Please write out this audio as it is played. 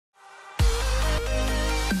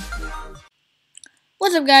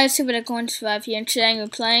What's up, guys? SuperDeck125 here, and today we're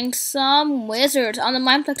playing some Wizards on the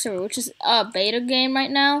Mineplex server, which is a beta game right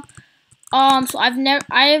now. So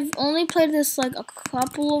I've only played this like a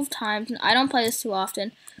couple of times, and I don't play this too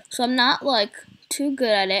often, so I'm not like too good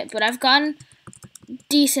at it, but I've gotten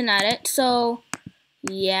decent at it. So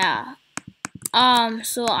yeah.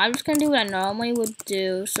 So I'm just gonna do what I normally would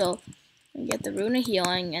do. So I get the Rune of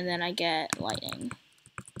Healing, and then I get Lightning.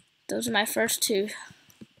 Those are my first two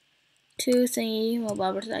thingy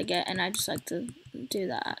bobbers that I get, and I just like to do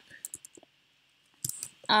that.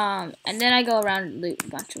 And then I go around and loot a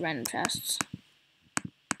bunch of random chests.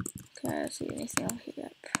 Okay, let's see anything over here.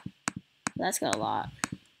 Yep. That's got a lot.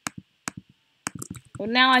 Well,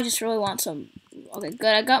 now I just really want some. Okay,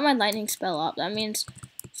 good. I got my lightning spell up. That means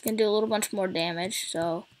it's gonna do a little bunch more damage.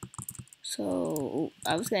 So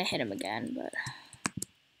I was gonna hit him again, but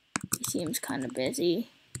he seems kind of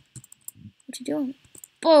busy. What you doing?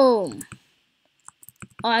 Boom.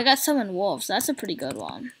 Oh, I got summon wolves. That's a pretty good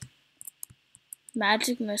one.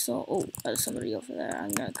 Magic missile. Oh, there's somebody over there.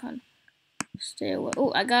 I'm gonna kind of stay away.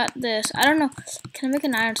 Oh, I got this. I don't know. Can I make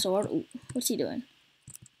an iron sword? Oh, what's he doing?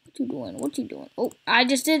 What you doing? What you doing? Oh, I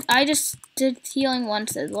just did healing one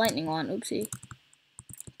to the lightning one. Oopsie.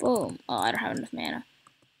 Boom. Oh, I don't have enough mana.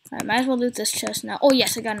 Alright, might as well loot this chest now. Oh,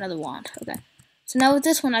 yes, I got another wand. Okay. So now with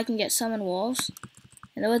this one, I can get summon wolves.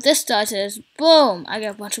 And then what this does is, boom, I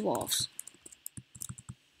get a bunch of wolves.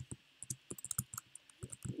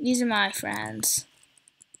 These are my friends.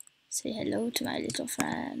 Say hello to my little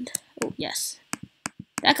friend. Oh, yes.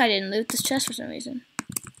 That guy didn't loot this chest for some reason.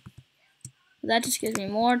 That just gives me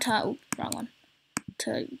more time. Oh, wrong one.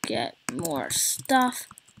 To get more stuff.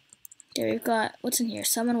 Okay, we've got, what's in here?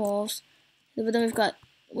 Summon wolves. But then we've got,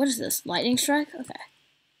 what is this? Lightning strike? Okay.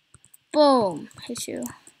 Boom. Hit you.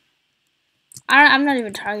 I'm not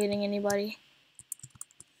even targeting anybody.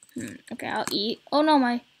 Okay, I'll eat. Oh no,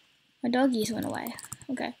 my doggies went away.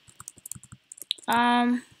 Okay.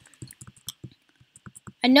 I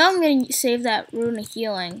know I'm going to save that Rune of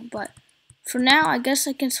Healing, but for now, I guess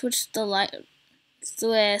I can switch the light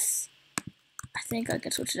with, I think I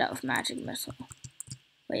can switch it out with Magic Missile.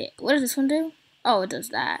 Wait, what does this one do? Oh, it does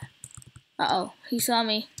that. Uh-oh, he saw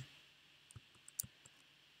me.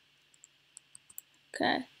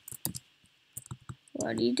 Okay.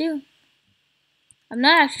 What do you do? I'm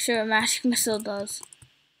not actually sure what Magic Missile does.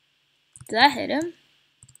 Did that hit him?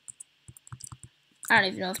 I don't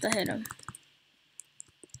even know if that hit him.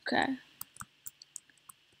 Okay.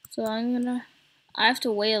 So I have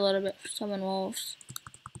to wait a little bit for summon wolves.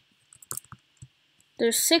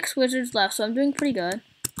 There's 6 wizards left, so I'm doing pretty good.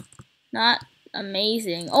 Not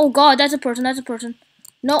amazing. Oh god, that's a person, that's a person.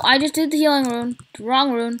 No, I just did the healing rune. The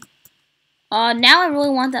wrong rune. Now I really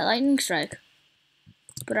want that lightning strike.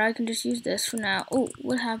 But I can just use this for now. Oh,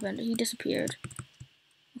 what happened? He disappeared.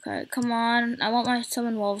 Okay, come on. I want my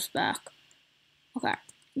summon wolves back. Okay.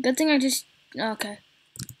 Good thing I just... Okay.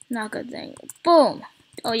 Not good thing. Boom!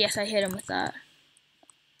 Oh, yes, I hit him with that.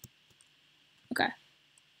 Okay.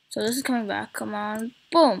 So this is coming back. Come on.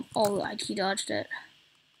 Boom! Oh, he dodged it.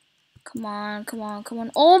 Come on, come on, come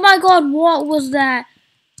on. Oh my god, what was that?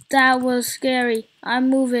 That was scary. I'm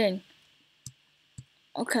moving.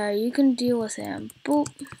 Okay, you can deal with him. Boop.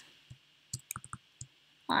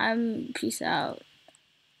 Peace out.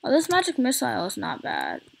 Oh, this magic missile is not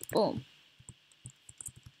bad. Boom.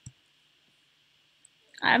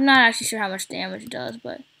 I'm not actually sure how much damage it does,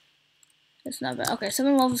 but it's not bad. Okay,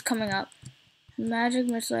 summon wolf is coming up. Magic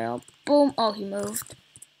missile. Boom. Oh, he moved.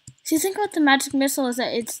 See, the thing about the magic missile is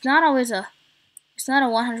that it's not always it's not a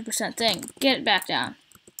 100% thing. Get it back down.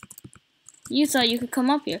 You thought you could come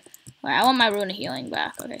up here. Alright, I want my Rune of Healing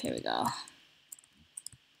back. Okay, here we go.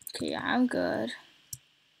 Okay, I'm good.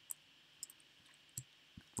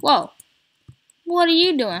 Whoa. What are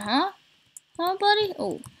you doing, huh? Huh, buddy?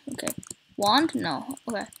 Oh, okay. Wand? No.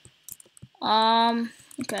 Okay.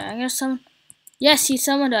 Okay, I guess some... Yes, he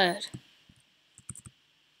summoned it.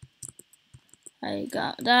 I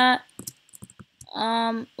got that.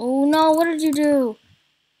 Oh no, what did you do?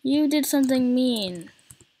 You did something mean.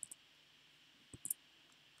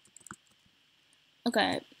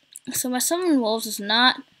 Okay, so my summon wolves is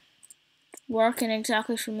not working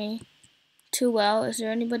exactly for me too well. Is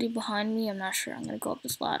there anybody behind me? I'm not sure. I'm gonna go up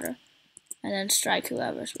this ladder and then strike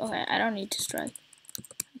whoever's. Okay, I don't need to strike.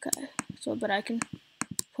 Okay, so but I can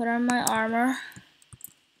put on my armor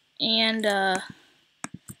and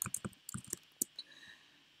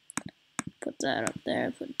put that up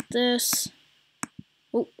there. Put this.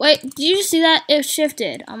 Oh, wait, did you see that? It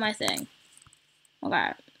shifted on my thing.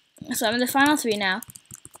 Okay, so I'm in the final 3 now.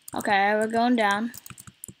 Okay, we're going down.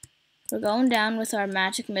 We're going down with our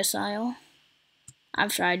magic missile. I'm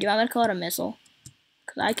sorry. Do you want me to call it a missile?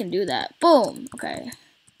 Because I can do that. Boom. Okay.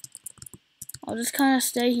 I'll just kind of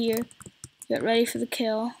stay here. Get ready for the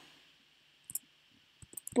kill.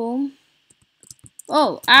 Boom.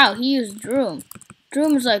 Oh, ow. He used Droom.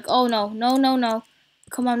 Droom is like, oh no. No, no, no.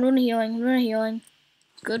 Come on, Runa healing. Runa healing.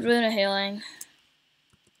 Good Runa healing.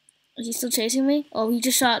 Is he still chasing me? Oh, he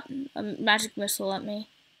just shot a magic missile at me.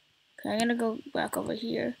 Okay, I'm gonna go back over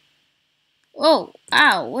here. Oh,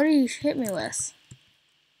 ow. What did you hit me with?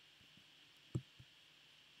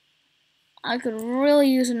 I could really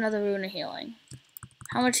use another Runa healing.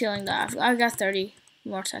 How much healing do I have? I've got 30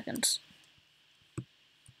 more seconds.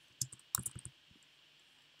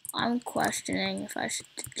 I'm questioning if I should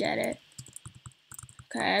get it.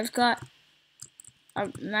 Okay, I've got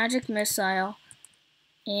a magic missile.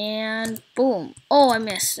 And boom. Oh, I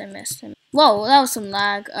missed. Whoa, that was some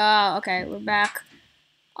lag. Okay, we're back.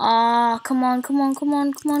 Come on. Come on.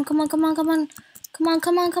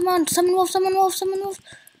 Summon wolves.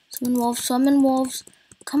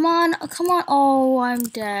 Come on. Oh, I'm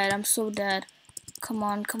dead. I'm so dead. Come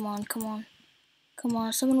on. Summon wolf. Come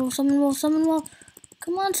on, summon wolf.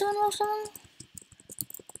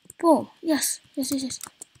 Boom. Yes.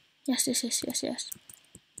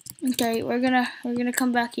 Okay, we're gonna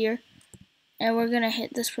come back here. And we're gonna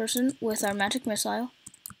hit this person with our magic missile.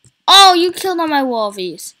 Oh, you killed all my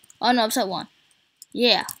wolvies. Oh no, upset one.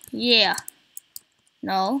 Yeah.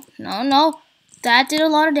 No. That did a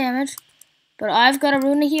lot of damage. But I've got a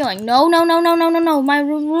Runa healing. No. My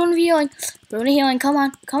Runa healing. Runa healing. Come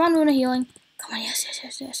on, Runa healing. Come on,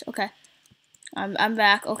 yes. Okay. I'm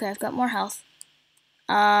back. Okay, I've got more health.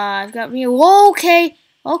 I've got me. Okay,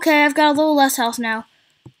 I've got a little less health now.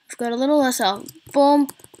 Boom.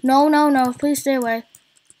 No. Please stay away.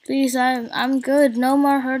 Please, I'm good. No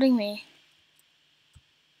more hurting me.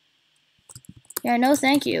 Yeah, no,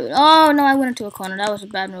 thank you. Oh no, I went into a corner. That was a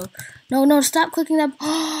bad move. No, stop clicking that.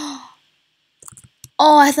 Oh,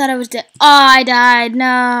 I thought I was dead. Oh, I died.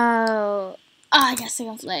 No. Oh, I got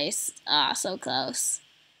second place. Ah, so close.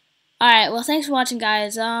 Alright, well, thanks for watching,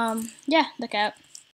 guys. Yeah, look out.